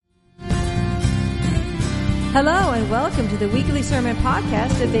Hello and welcome to the weekly sermon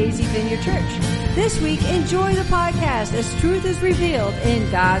podcast of AZ Vineyard Church. This week, enjoy the podcast as truth is revealed in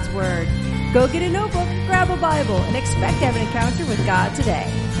God's Word. Go get a notebook, grab a Bible, and expect to have an encounter with God today.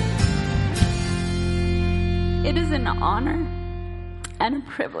 It is an honor and a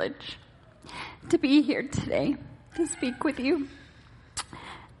privilege to be here today to speak with you.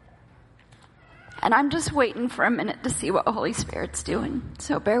 And I'm just waiting for a minute to see what the Holy Spirit's doing.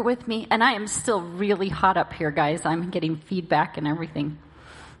 So bear with me. And I am still really hot up here, guys. I'm getting feedback and everything.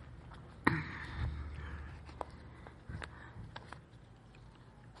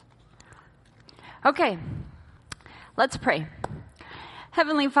 Okay, let's pray.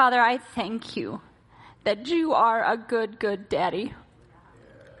 Heavenly Father, I thank you that you are a good, good daddy.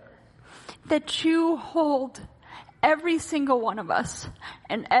 That you hold every single one of us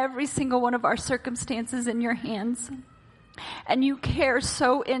and every single one of our circumstances in your hands. And you care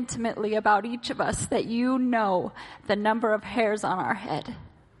so intimately about each of us that you know the number of hairs on our head.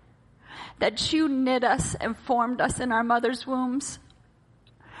 That you knit us and formed us in our mother's wombs.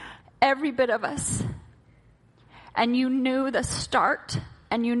 Every bit of us. And you knew the start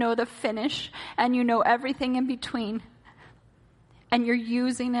and you know the finish and you know everything in between. And you're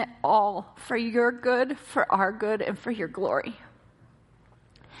using it all for your good, for our good, and for your glory.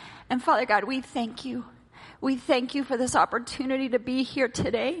 And Father God, we thank you. We thank you for this opportunity to be here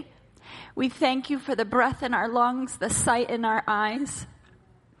today. We thank you for the breath in our lungs, the sight in our eyes.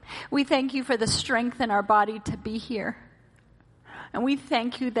 We thank you for the strength in our body to be here. And we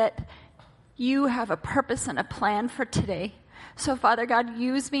thank you that you have a purpose and a plan for today. So Father God,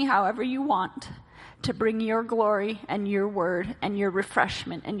 use me however you want to bring your glory and your word and your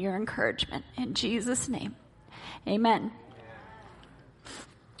refreshment and your encouragement. In Jesus' name, amen.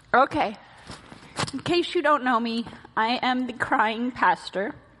 Okay, in case you don't know me, I am the crying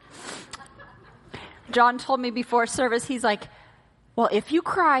pastor. John told me before service, he's like, well, if you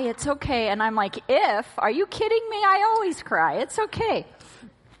cry, it's okay. And I'm like, are you kidding me? I always cry. It's okay.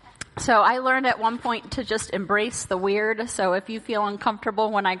 So I learned at one point to just embrace the weird. So if you feel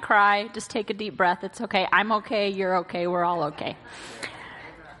uncomfortable when I cry, just take a deep breath. It's okay. I'm okay. You're okay. We're all okay.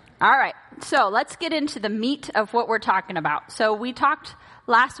 All right. So let's get into the meat of what we're talking about. So we talked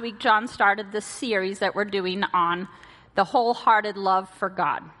last week, John started this series that we're doing on the wholehearted love for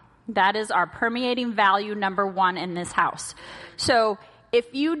God. That is our permeating value number 1 in this house. So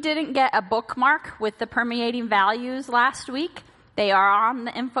if you didn't get a bookmark with the permeating values last week, they are on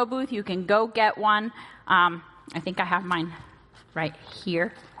the info booth. You can go get one. I think I have mine right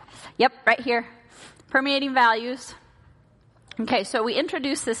here. Yep, right here. Permeating values. Okay, so we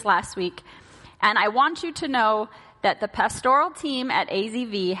introduced this last week. And I want you to know that the pastoral team at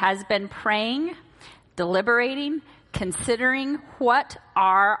AZV has been praying, deliberating, considering what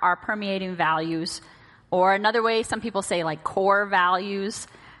are our permeating values. Or another way, some people say like core values.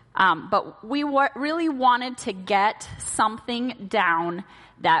 But we really wanted to get something down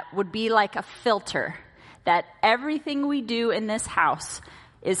that would be like a filter, that everything we do in this house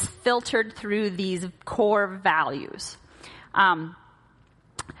is filtered through these core values. And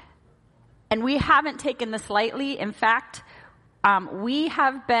we haven't taken this lightly. In fact, we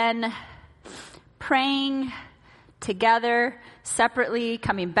have been praying together, separately,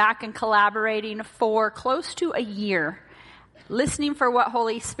 coming back and collaborating for close to a year. Listening for what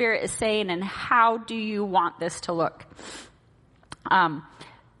Holy Spirit is saying and how do you want this to look.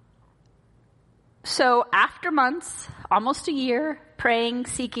 So after months, almost a year, praying,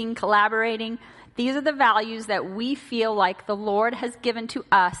 seeking, collaborating, these are the values that we feel like the Lord has given to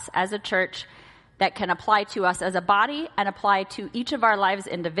us as a church that can apply to us as a body and apply to each of our lives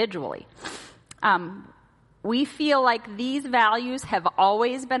individually. We feel like these values have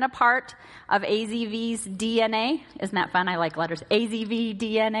always been a part of AZV's DNA. Isn't that fun? I like letters. AZV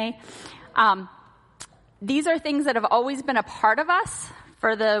DNA. These are things that have always been a part of us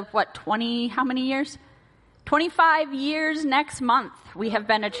for the, 20, how many years? 25 years next month we have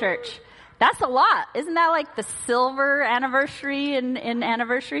been a church. That's a lot. Isn't that like the silver anniversary in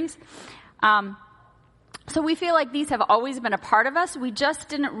anniversaries? So we feel like these have always been a part of us. We just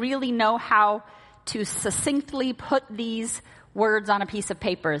didn't really know how to succinctly put these words on a piece of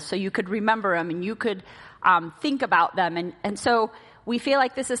paper so you could remember them and you could think about them. And so we feel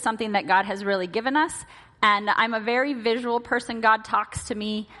like this is something that God has really given us. And I'm a very visual person. God talks to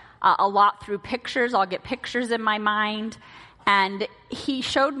me a lot through pictures. I'll get pictures in my mind. And he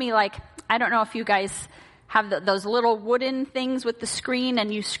showed me, like, I don't know if you guys have those little wooden things with the screen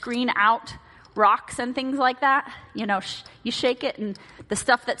and you screen out rocks and things like that. You know, you shake it and the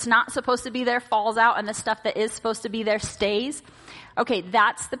stuff that's not supposed to be there falls out and the stuff that is supposed to be there stays. Okay,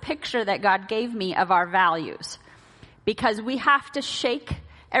 that's the picture that God gave me of our values. Because we have to shake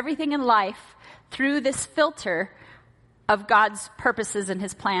everything in life through this filter of God's purposes and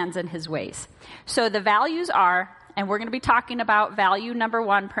his plans and his ways. So the values are, and we're going to be talking about value number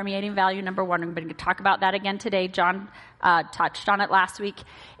 1, permeating value number 1. We're going to talk about that again today. John touched on it last week.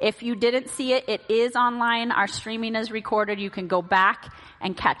 If you didn't see it, it is online. Our streaming is recorded. You can go back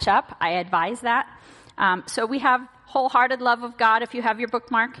and catch up. I advise that. So we have wholehearted love of God. If you have your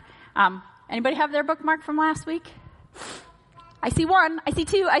bookmark, anybody have their bookmark from last week? I see 1. I see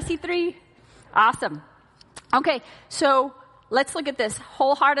 2. I see 3. Awesome. Okay, so let's look at this.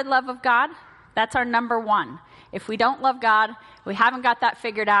 Wholehearted love of God. That's our number 1. If we don't love God, we haven't got that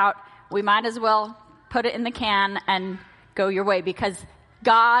figured out, we might as well put it in the can and go your way, because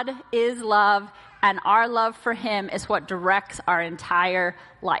God is love, and our love for him is what directs our entire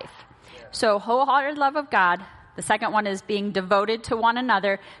life. So wholehearted love of God. The second one is being devoted to one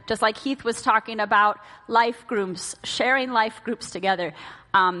another, just like Heath was talking about life groups, sharing life groups together.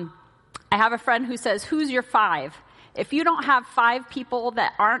 I have a friend who says, who's your 5? If you don't have 5 people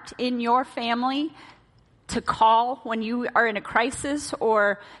that aren't in your family to call when you are in a crisis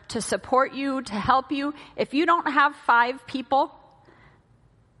or to support you, to help you, if you don't have 5 people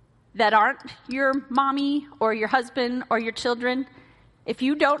that aren't your mommy or your husband or your children, if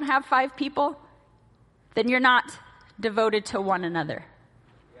you don't have 5 people, then you're not devoted to one another.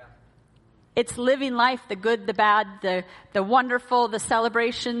 It's living life, the good, the bad, the wonderful, the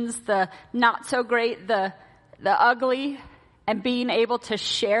celebrations, the not so great, the ugly, and being able to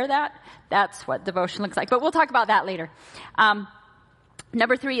share that. That's what devotion looks like. But we'll talk about that later.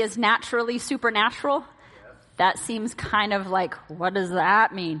 Number 3 is naturally supernatural. That seems kind of like, what does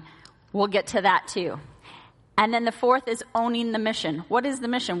that mean? We'll get to that too. And then the 4th is owning the mission. What is the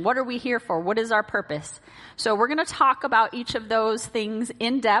mission? What are we here for? What is our purpose? So we're going to talk about each of those things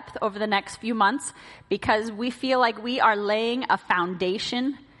in depth over the next few months, because we feel like we are laying a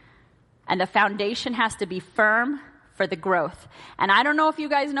foundation, and the foundation has to be firm for the growth. And I don't know if you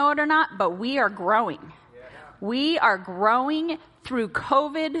guys know it or not, but we are growing. We are growing through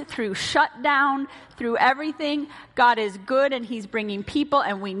COVID, through shutdown, through everything. God is good, and he's bringing people,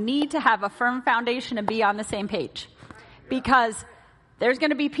 and we need to have a firm foundation and be on the same page. Because there's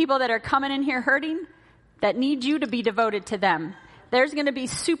going to be people that are coming in here hurting that need you to be devoted to them. There's going to be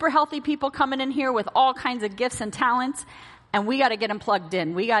super healthy people coming in here with all kinds of gifts and talents, and we got to get them plugged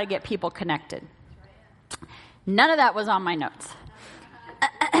in. We got to get people connected. None of that was on my notes.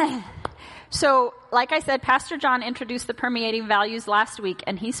 So, like I said, Pastor John introduced the permeating values last week,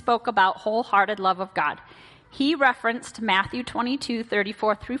 and he spoke about wholehearted love of God. He referenced Matthew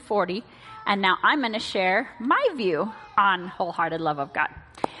 22:34 through 40, and now I'm going to share my view on wholehearted love of God.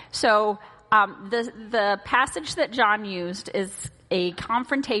 So, the passage that John used is a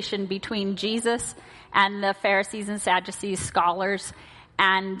confrontation between Jesus and the Pharisees and Sadducees scholars,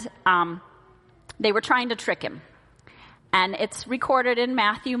 and they were trying to trick him. And it's recorded in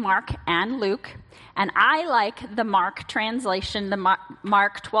Matthew, Mark, and Luke. And I like the Mark translation, the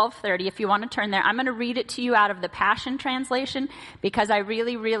Mark 12:30. If you want to turn there, I'm going to read it to you out of the Passion Translation, because I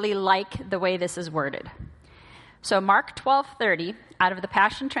really, really like the way this is worded. So Mark 12:30 out of the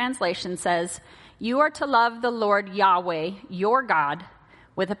Passion Translation says, "You are to love the Lord Yahweh, your God,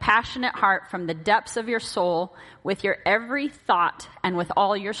 with a passionate heart from the depths of your soul, with your every thought, and with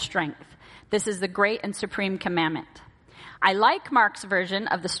all your strength. This is the great and supreme commandment." I like Mark's version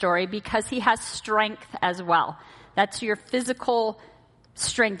of the story because he has strength as well. That's your physical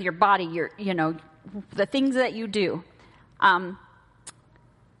strength, your body, the things that you do.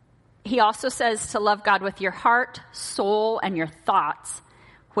 He also says to love God with your heart, soul, and your thoughts,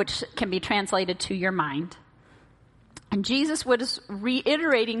 which can be translated to your mind. And Jesus was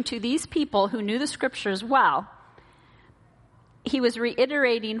reiterating to these people who knew the scriptures well, he was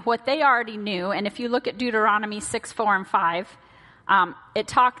reiterating what they already knew. And if you look at Deuteronomy 6:4 and 5,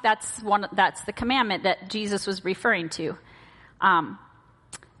 that's the commandment that Jesus was referring to.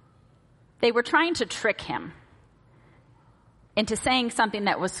 They were trying to trick him into saying something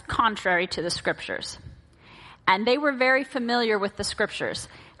that was contrary to the scriptures. And they were very familiar with the scriptures.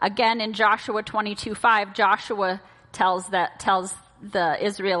 Again, in Joshua 22:5, Joshua tells the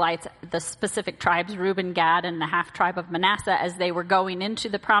Israelites, the specific tribes, Reuben, Gad, and the half tribe of Manasseh, as they were going into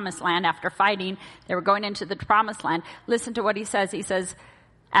the promised land after fighting, they were going into the promised land. Listen to what he says. He says,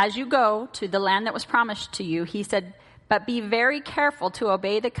 as you go to the land that was promised to you, he said, But be very careful to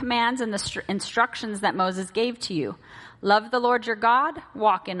obey the commands and the instructions that Moses gave to you. Love the Lord your God,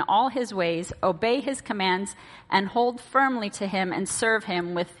 walk in all his ways, obey his commands, and hold firmly to him and serve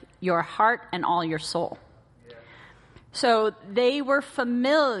him with your heart and all your soul. Yeah. So they were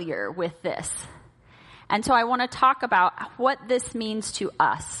familiar with this. And so I want to talk about what this means to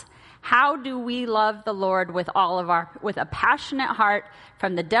us. How do we love the Lord with a passionate heart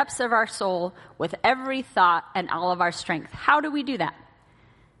from the depths of our soul, with every thought and all of our strength? How do we do that?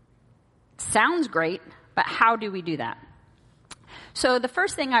 Sounds great, but how do we do that? So the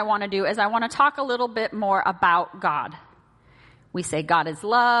first thing I want to do is I want to talk a little bit more about God. We say God is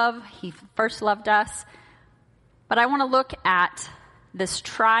love. He first loved us. But I want to look at this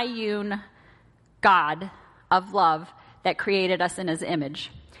triune God of love that created us in his image.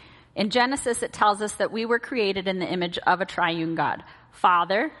 In Genesis, it tells us that we were created in the image of a triune God.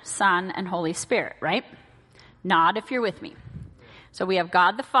 Father, Son, and Holy Spirit, right? Nod if you're with me. So we have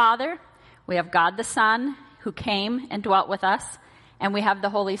God the Father, we have God the Son, who came and dwelt with us, and we have the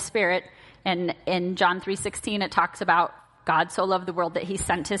Holy Spirit. And in John 3:16, it talks about God so loved the world that he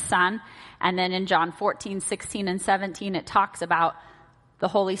sent his Son. And then in John 14:16 and 17, it talks about the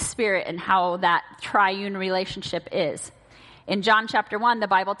Holy Spirit and how that triune relationship is. In John chapter 1, the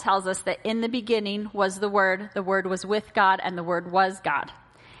Bible tells us that in the beginning was the Word was with God, and the Word was God.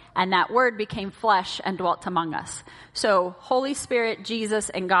 And that Word became flesh and dwelt among us. So Holy Spirit,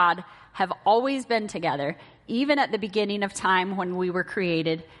 Jesus, and God have always been together, even at the beginning of time when we were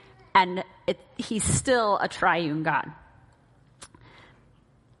created, and he's still a triune God.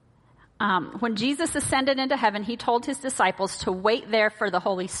 When Jesus ascended into heaven, he told his disciples to wait there for the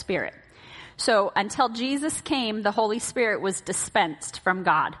Holy Spirit. So until Jesus came, the Holy Spirit was dispensed from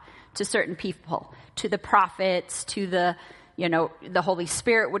God to certain people, to the prophets, to the Holy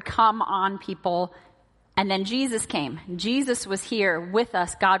Spirit would come on people. And then Jesus came. Jesus was here with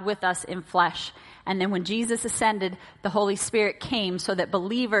us, God with us in flesh. And then when Jesus ascended, the Holy Spirit came so that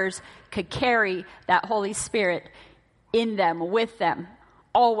believers could carry that Holy Spirit in them, with them,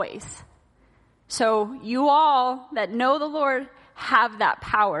 always. So you all that know the Lord have that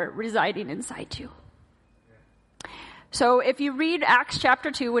power residing inside you. So if you read Acts chapter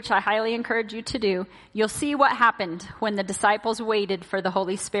 2, which I highly encourage you to do, you'll see what happened when the disciples waited for the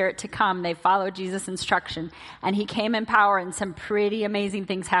Holy Spirit to come. They followed Jesus' instruction, and he came in power, and some pretty amazing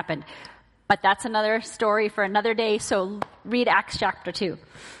things happened. But that's another story for another day, so read Acts chapter 2.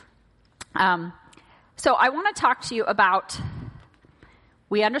 So I want to talk to you about,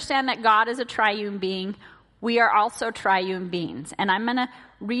 we understand that God is a triune being. We are also triune beings. And I'm going to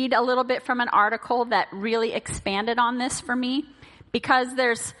read a little bit from an article that really expanded on this for me, because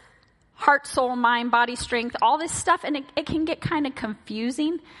there's heart, soul, mind, body, strength, all this stuff, and it can get kind of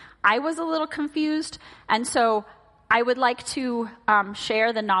confusing. I was a little confused, and so I would like to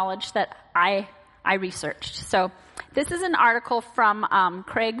share the knowledge that I researched. So this is an article from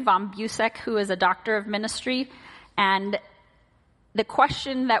Craig von Busek, who is a doctor of ministry, and the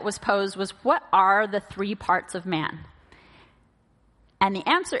question that was posed was, what are the three parts of man? And the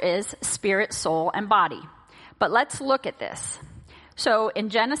answer is spirit, soul, and body. But let's look at this. So in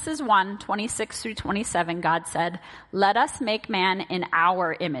Genesis 1:26 through 27, God said, let us make man in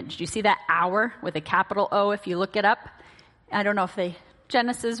our image. Do you see that our with a capital O if you look it up? I don't know if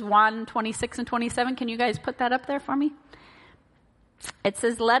Genesis 1:26 and 27, can you guys put that up there for me? It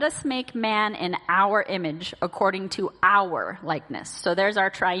says, let us make man in our image according to our likeness. So there's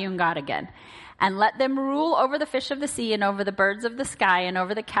our triune God again. And let them rule over the fish of the sea and over the birds of the sky and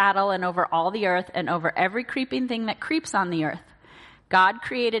over the cattle and over all the earth and over every creeping thing that creeps on the earth. God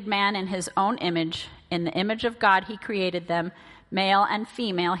created man in his own image. In the image of God he created them. Male and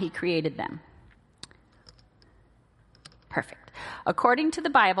female he created them. Perfect. According to the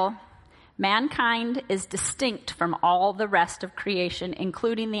Bible, mankind is distinct from all the rest of creation,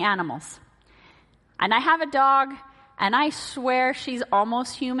 including the animals. And I have a dog, and I swear she's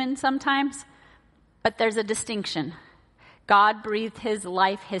almost human sometimes, but there's a distinction. God breathed his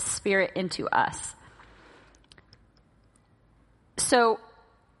life, his spirit into us. So,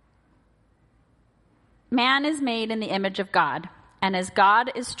 man is made in the image of God, and as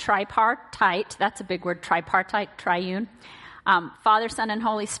God is tripartite, that's a big word, tripartite, triune, Father, Son, and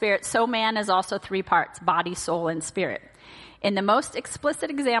Holy Spirit, so man is also three parts, body, soul, and spirit. In the most explicit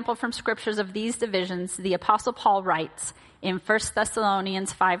example from scriptures of these divisions, the Apostle Paul writes in 1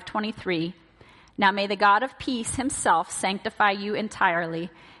 Thessalonians 5:23, now may the God of peace himself sanctify you entirely,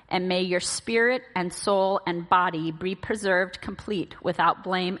 and may your spirit and soul and body be preserved complete without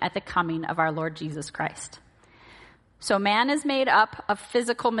blame at the coming of our Lord Jesus Christ. So man is made up of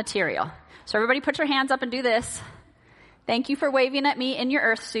physical material. So everybody put your hands up and do this. Thank you for waving at me in your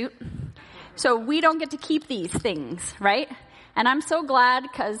earth suit. So we don't get to keep these things, right? And I'm so glad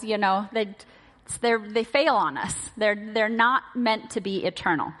because, they fail on us. They're not meant to be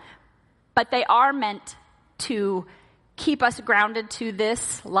eternal. But they are meant to keep us grounded to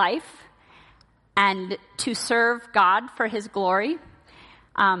this life and to serve God for his glory.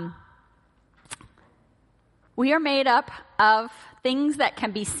 We are made up of things that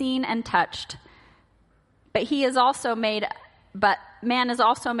can be seen and touched. But man is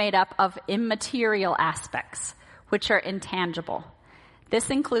also made up of immaterial aspects, which are intangible. This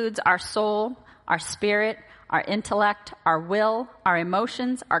includes our soul, our spirit, our intellect, our will, our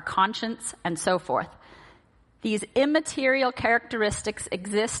emotions, our conscience, and so forth. These immaterial characteristics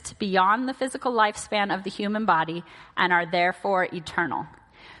exist beyond the physical lifespan of the human body and are therefore eternal.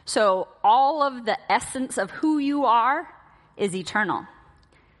 So all of the essence of who you are is eternal.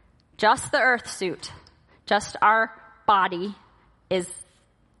 Just the earth suit, just our body is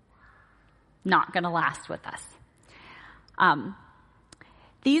not going to last with us.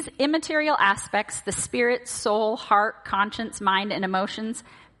 These immaterial aspects, the spirit, soul, heart, conscience, mind, and emotions,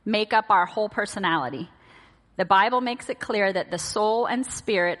 make up our whole personality. The Bible makes it clear that the soul and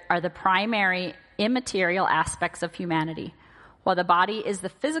spirit are the primary immaterial aspects of humanity, while the body is the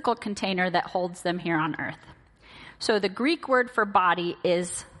physical container that holds them here on earth. So the Greek word for body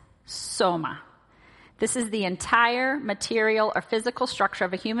is soma. This is the entire material or physical structure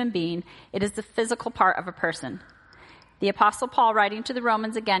of a human being. It is the physical part of a person. The Apostle Paul, writing to the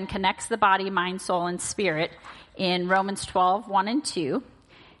Romans again, connects the body, mind, soul, and spirit in Romans 12, 1 and 2.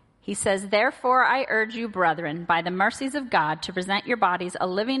 He says, "Therefore I urge you, brethren, by the mercies of God, to present your bodies a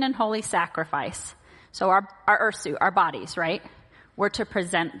living and holy sacrifice." So our earth suit, our bodies, right? We're to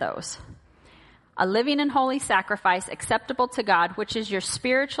present those. "A living and holy sacrifice acceptable to God, which is your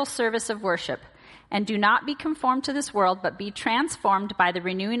spiritual service of worship. And do not be conformed to this world, but be transformed by the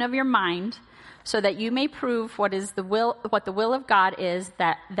renewing of your mind, so that you may prove what the will of God is,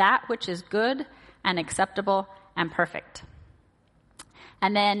 that which is good and acceptable and perfect."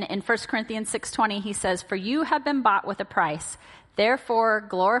 And then in 1 Corinthians 6:20, he says, "For you have been bought with a price. Therefore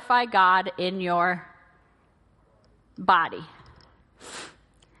glorify God in your body."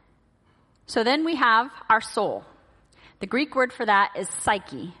 So then we have our soul. The Greek word for that is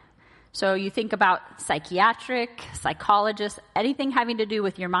psyche. So you think about psychiatric, psychologist, anything having to do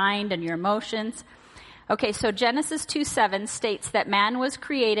with your mind and your emotions. Okay, so Genesis 2:7 states that man was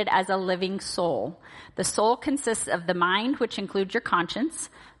created as a living soul. The soul consists of the mind, which includes your conscience,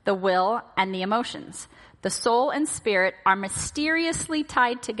 the will, and the emotions. The soul and spirit are mysteriously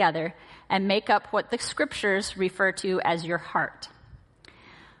tied together and make up what the scriptures refer to as your heart.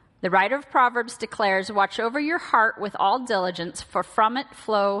 The writer of Proverbs declares, "Watch over your heart with all diligence, for from it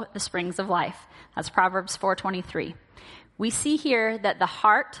flow the springs of life." That's Proverbs 4:23. We see here that the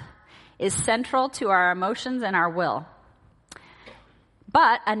heart is central to our emotions and our will.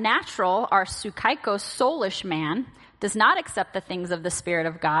 But a natural, or psychikos, soulish man does not accept the things of the Spirit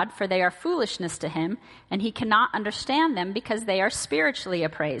of God, for they are foolishness to him, and he cannot understand them because they are spiritually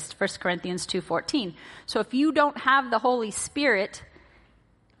appraised. 1 Corinthians 2:14. So if you don't have the Holy Spirit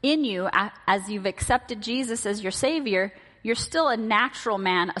in you, as you've accepted Jesus as your Savior, you're still a natural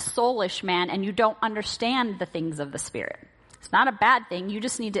man, a soulish man, and you don't understand the things of the Spirit. It's not a bad thing. You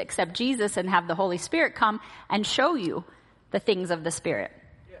just need to accept Jesus and have the Holy Spirit come and show you the things of the Spirit.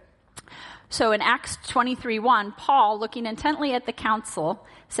 Yeah. So in Acts 23:1, Paul, looking intently at the council,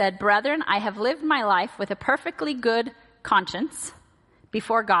 said, "Brethren, I have lived my life with a perfectly good conscience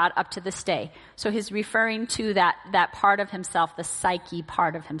before God up to this day." So he's referring to that part of himself, the psyche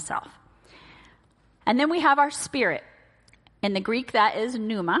part of himself. And then we have our spirit. In the Greek, that is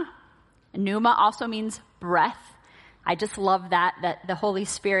pneuma. Pneuma also means breath. I just love that the Holy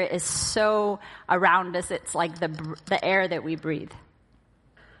Spirit is so around us. It's like the air that we breathe.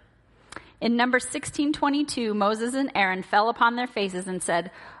 In Numbers 16:22, Moses and Aaron fell upon their faces and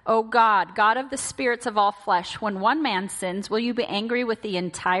said, "O God, God of the spirits of all flesh, when one man sins, will you be angry with the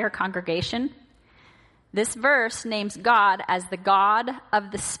entire congregation?" This verse names God as the God of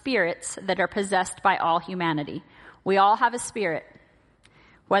the spirits that are possessed by all humanity. We all have a spirit.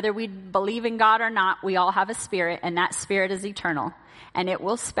 Whether we believe in God or not, we all have a spirit, and that spirit is eternal. And it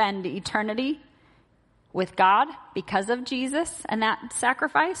will spend eternity with God because of Jesus and that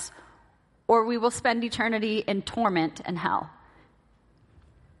sacrifice, or we will spend eternity in torment and hell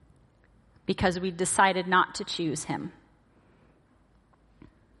because we decided not to choose him.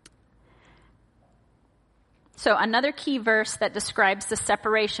 So another key verse that describes the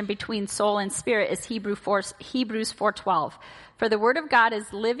separation between soul and spirit is Hebrews 4:12. "For the word of God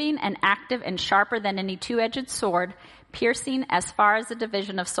is living and active and sharper than any two-edged sword, piercing as far as the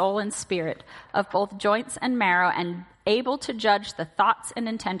division of soul and spirit, of both joints and marrow, and able to judge the thoughts and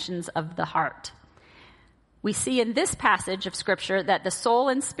intentions of the heart. We see in this passage of Scripture that the soul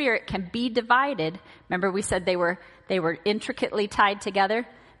and spirit can be divided. Remember, we said they were intricately tied together.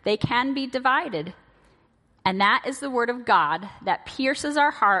 They can be divided. And that is the word of God that pierces our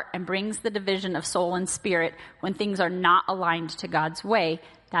heart and brings the division of soul and spirit when things are not aligned to God's way.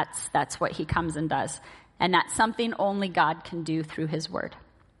 That's what he comes and does. And that's something only God can do through his word.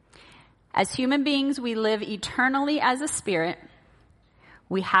 As human beings, we live eternally as a spirit.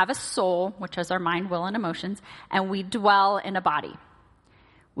 We have a soul, which is our mind, will, and emotions, and we dwell in a body.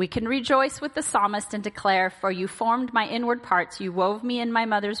 We can rejoice with the psalmist and declare, "For you formed my inward parts, you wove me in my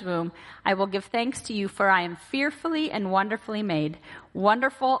mother's womb. I will give thanks to you, for I am fearfully and wonderfully made.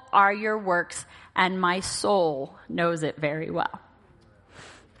 Wonderful are your works, and my soul knows it very well."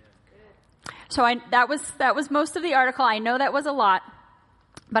 So that was most of the article. I know that was a lot,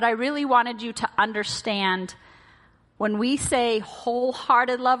 but I really wanted you to understand when we say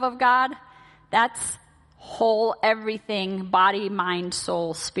wholehearted love of God, that's whole everything, body, mind,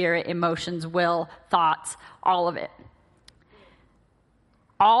 soul, spirit, emotions, will, thoughts, all of it.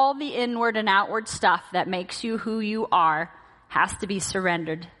 All the inward and outward stuff that makes you who you are has to be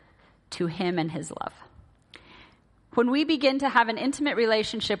surrendered to him and his love. When we begin to have an intimate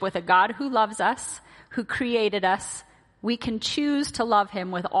relationship with a God who loves us, who created us, we can choose to love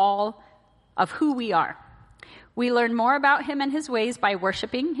him with all of who we are. We learn more about him and his ways by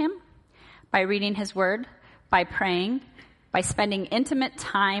worshiping him, by reading his word, by praying, by spending intimate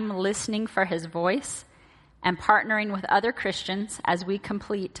time listening for his voice, and partnering with other Christians as we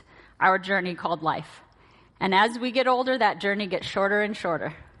complete our journey called life. And as we get older, that journey gets shorter and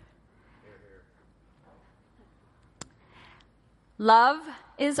shorter. Love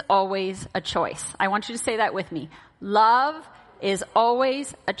is always a choice. I want you to say that with me. Love is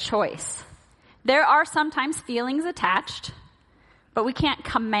always a choice. There are sometimes feelings attached, but we can't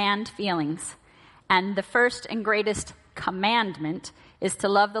command feelings. And the first and greatest commandment is to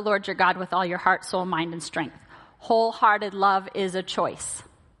love the Lord your God with all your heart, soul, mind, and strength. Wholehearted love is a choice.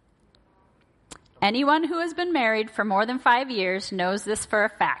 Anyone who has been married for more than 5 years knows this for a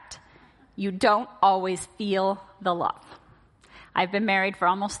fact. You don't always feel the love. I've been married for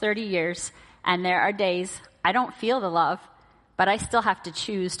almost 30 years, and there are days I don't feel the love, but I still have to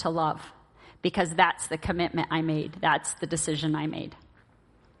choose to love because that's the commitment I made. That's the decision I made.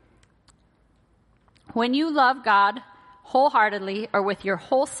 When you love God wholeheartedly or with your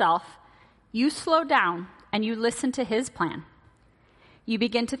whole self, you slow down and you listen to his plan. You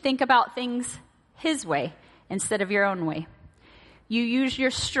begin to think about things his way instead of your own way. You use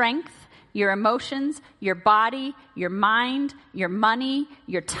your strength, your emotions, your body, your mind, your money,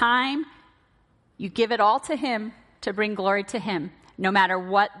 your time. You give it all to him to bring glory to him, no matter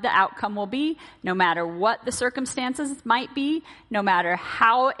what the outcome will be, no matter what the circumstances might be, no matter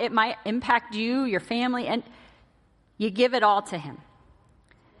how it might impact you, your family, and you give it all to him.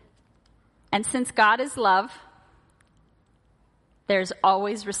 And since God is love, there's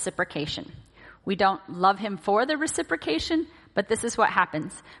always reciprocation. We don't love him for the reciprocation, but this is what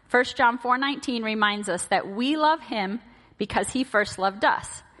happens. 1 John 4:19 reminds us that we love him because he first loved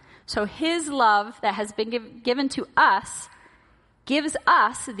us. So his love that has been given to us gives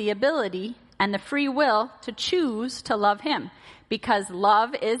us the ability and the free will to choose to love him, because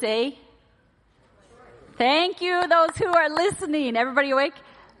love is a... Thank you, those who are listening. Everybody awake?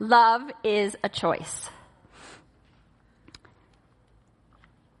 Love is a choice.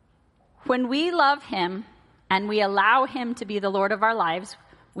 When we love him and we allow him to be the Lord of our lives,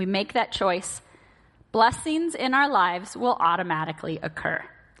 we make that choice, blessings in our lives will automatically occur.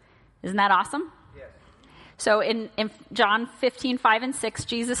 Isn't that awesome? Yes. So in John 15:5-6,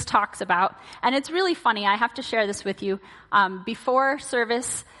 Jesus talks about, and it's really funny, I have to share this with you. Before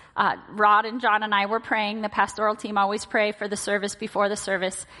service, Rod and John and I were praying. The pastoral team always pray for the service before the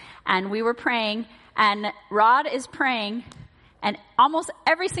service. And we were praying, and Rod is praying, and almost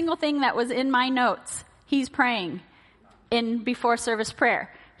every single thing that was in my notes, he's praying in before service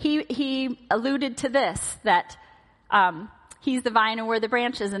prayer. He alluded to this, that he's the vine and we're the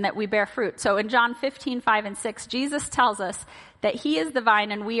branches and that we bear fruit. So in John 15:5-6, Jesus tells us that he is the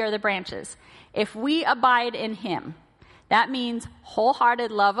vine and we are the branches. If we abide in him, that means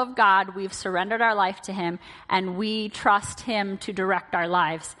wholehearted love of God. We've surrendered our life to him and we trust him to direct our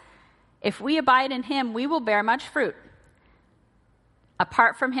lives. If we abide in him, we will bear much fruit.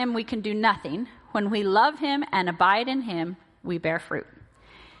 Apart from him, we can do nothing. When we love him and abide in him, we bear fruit.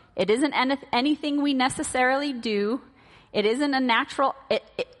 It isn't anything we necessarily do. It isn't a natural,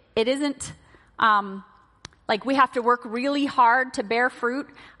 it isn't like we have to work really hard to bear fruit.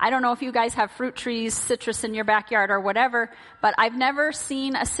 I don't know if you guys have fruit trees, citrus in your backyard or whatever, but I've never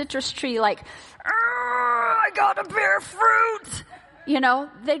seen a citrus tree like, I gotta bear fruit. You know,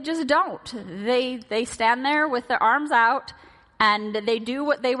 they just don't. They stand there with their arms out and they do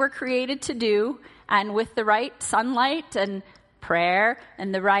what they were created to do, and with the right sunlight and prayer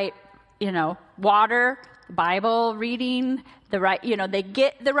and the right, water, Bible reading, they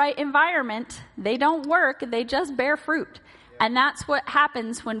get the right environment. They don't work, they just bear fruit. And that's what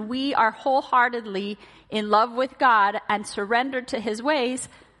happens when we are wholeheartedly in love with God and surrendered to his ways.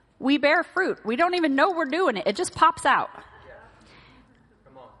 We bear fruit. We don't even know we're doing it. It just pops out.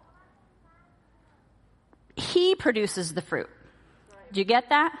 He produces the fruit. Do you get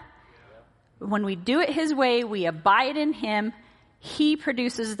that? When we do it his way, we abide in him. He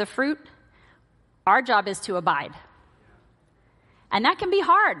produces the fruit. Our job is to abide. And that can be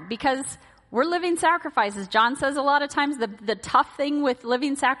hard because we're living sacrifices. John says a lot of times the tough thing with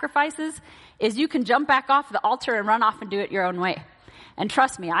living sacrifices is you can jump back off the altar and run off and do it your own way. And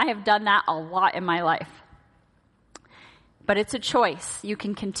trust me, I have done that a lot in my life. But it's a choice. You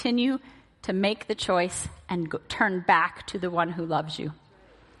can continue to make the choice and turn back to the one who loves you.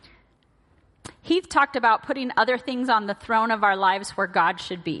 Heath talked about putting other things on the throne of our lives where God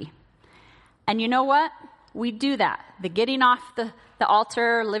should be. And you know what? We do that. The getting off the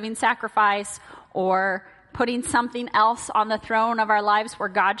altar, living sacrifice, or putting something else on the throne of our lives where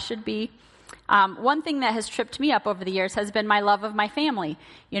God should be. One thing that has tripped me up over the years has been my love of my family.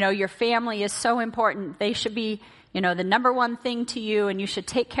 Your family is so important. They should be, the number one thing to you, and you should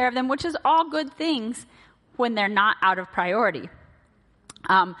take care of them, which is all good things when they're not out of priority.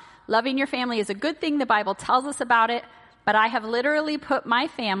 Loving your family is a good thing. The Bible tells us about it, but I have literally put my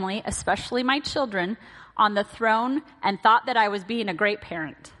family, especially my children, on the throne and thought that I was being a great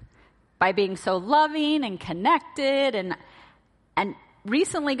parent by being so loving and connected. And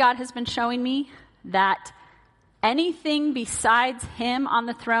recently God has been showing me that anything besides him on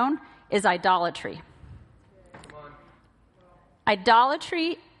the throne is idolatry.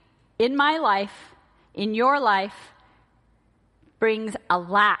 Idolatry in my life, in your life, brings a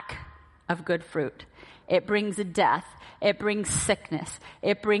lack of good fruit. It brings death. It brings sickness.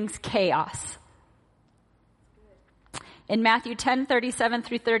 It brings chaos. In Matthew 10:37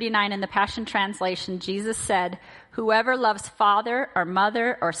 through 39 in the Passion Translation, Jesus said, "Whoever loves father or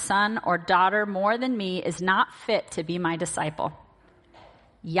mother or son or daughter more than me is not fit to be my disciple."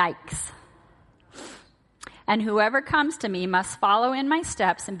 Yikes. "And whoever comes to me must follow in my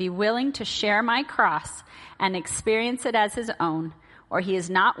steps and be willing to share my cross and experience it as his own, or he is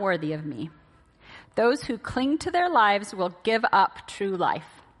not worthy of me. Those who cling to their lives will give up true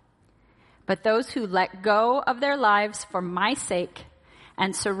life. But those who let go of their lives for my sake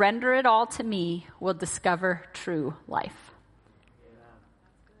and surrender it all to me will discover true life."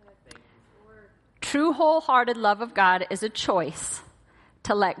 True wholehearted love of God is a choice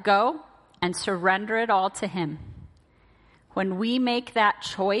to let go and surrender it all to him. When we make that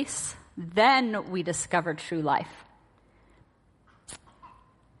choice, then we discover true life.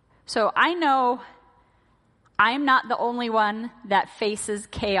 So I know I'm not the only one that faces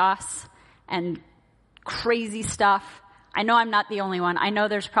chaos and crazy stuff. I know I'm not the only one. I know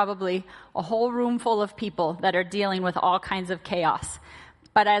there's probably a whole room full of people that are dealing with all kinds of chaos.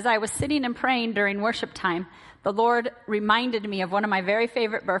 But as I was sitting and praying during worship time, the Lord reminded me of one of my very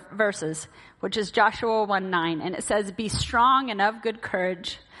favorite verses, which is Joshua 1:9. And it says, "Be strong and of good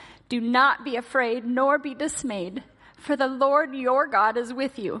courage. Do not be afraid nor be dismayed, for the Lord your God is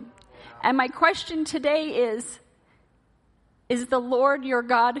with you." And my question today is the Lord your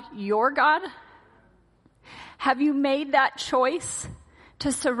God your God? Have you made that choice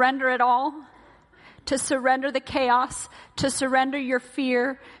to surrender it all? To surrender the chaos? To surrender your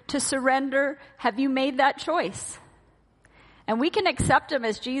fear? To surrender? Have you made that choice? And we can accept him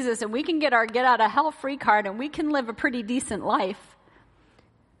as Jesus, and we can get our get out of hell free card, and we can live a pretty decent life.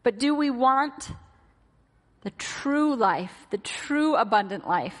 But do we want the true life, the true abundant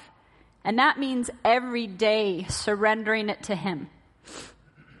life? And that means every day surrendering it to him.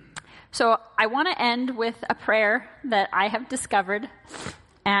 So I want to end with a prayer that I have discovered.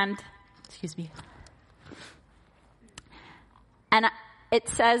 And it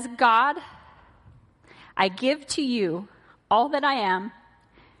says, "God, I give to you all that I am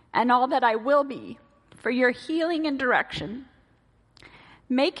and all that I will be for your healing and direction.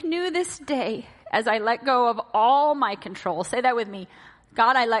 Make new this day as I let go of all my control." Say that with me.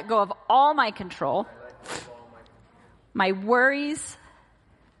 God, I let go of all my control, my worries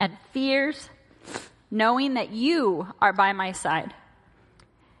and fears, knowing that you are by my side.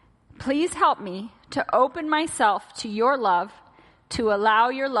 Please help me to open myself to your love, to allow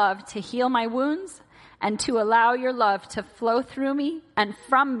your love to heal my wounds, and to allow your love to flow through me and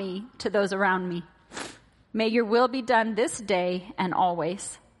from me to those around me. May your will be done this day and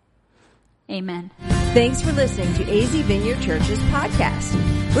always. Amen. Thanks for listening to AZ Vineyard Church's podcast.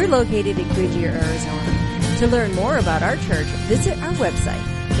 We're located in Goodyear, Arizona. To learn more about our church, visit our website,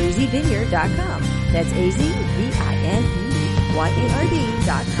 azvineyard.com. That's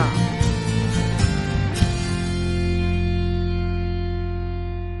AZVINEYARD.com.